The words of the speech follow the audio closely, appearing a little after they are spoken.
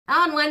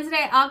On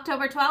Wednesday,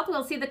 October 12th,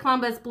 we'll see the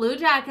Columbus Blue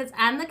Jackets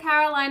and the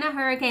Carolina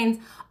Hurricanes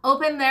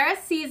open their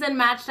season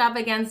matched up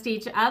against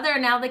each other.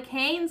 Now, the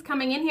Canes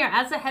coming in here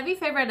as a heavy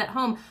favorite at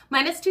home,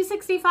 minus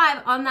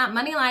 265 on that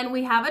money line.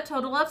 We have a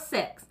total of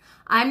 6.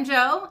 I'm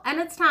Joe, and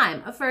it's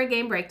time for a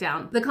game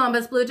breakdown. The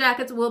Columbus Blue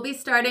Jackets will be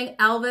starting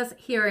Elvis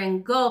here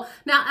in goal.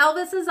 Now,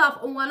 Elvis is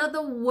off one of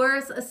the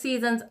worst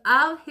seasons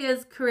of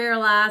his career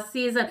last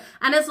season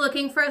and is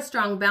looking for a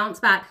strong bounce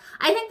back.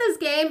 I think this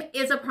game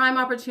is a prime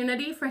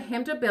opportunity for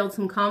him to build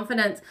some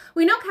confidence.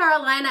 We know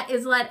Carolina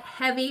is led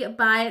heavy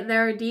by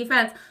their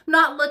defense,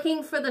 not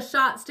looking for the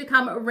shots to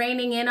come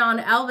raining in on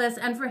Elvis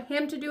and for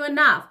him to do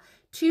enough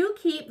to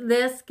keep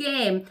this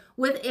game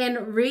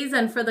within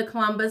reason for the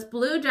Columbus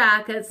Blue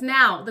Jackets.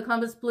 Now, the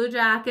Columbus Blue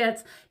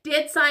Jackets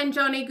did sign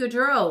Johnny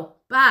Gaudreau,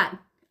 but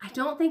I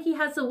don't think he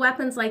has the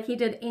weapons like he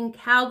did in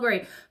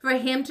Calgary for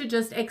him to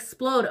just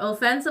explode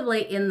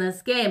offensively in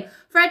this game.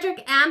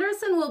 Frederik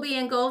Andersen will be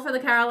in goal for the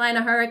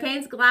Carolina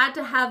Hurricanes. Glad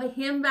to have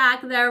him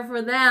back there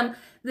for them.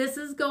 This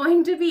is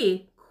going to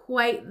be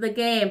quite the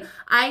game.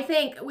 I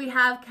think we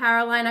have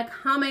Carolina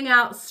coming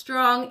out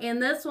strong in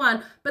this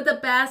one, but the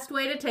best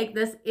way to take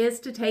this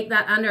is to take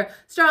that under.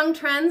 Strong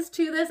trends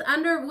to this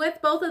under with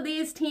both of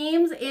these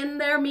teams in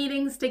their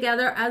meetings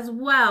together as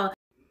well.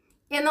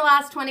 In the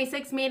last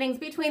 26 meetings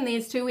between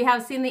these two, we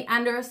have seen the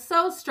under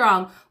so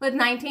strong, with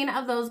 19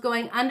 of those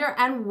going under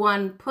and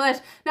 1 push.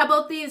 Now,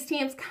 both these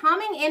teams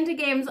coming into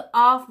games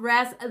off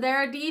rest,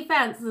 their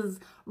defenses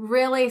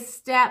really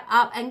step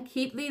up and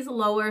keep these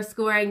lower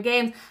scoring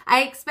games.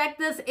 I expect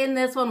this in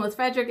this one with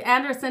Frederik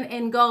Andersen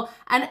in goal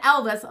and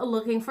Elvis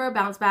looking for a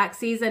bounce back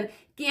season.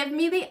 Give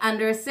me the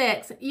under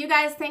 6. You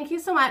guys, thank you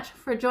so much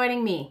for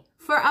joining me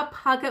for a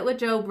Puck It with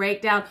Joe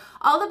breakdown.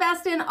 All the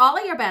best in all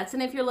of your bets,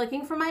 and if you're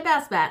looking for my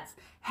best bets,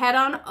 head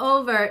on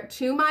over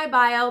to my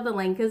bio. The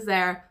link is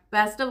there.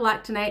 Best of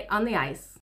luck tonight on the ice.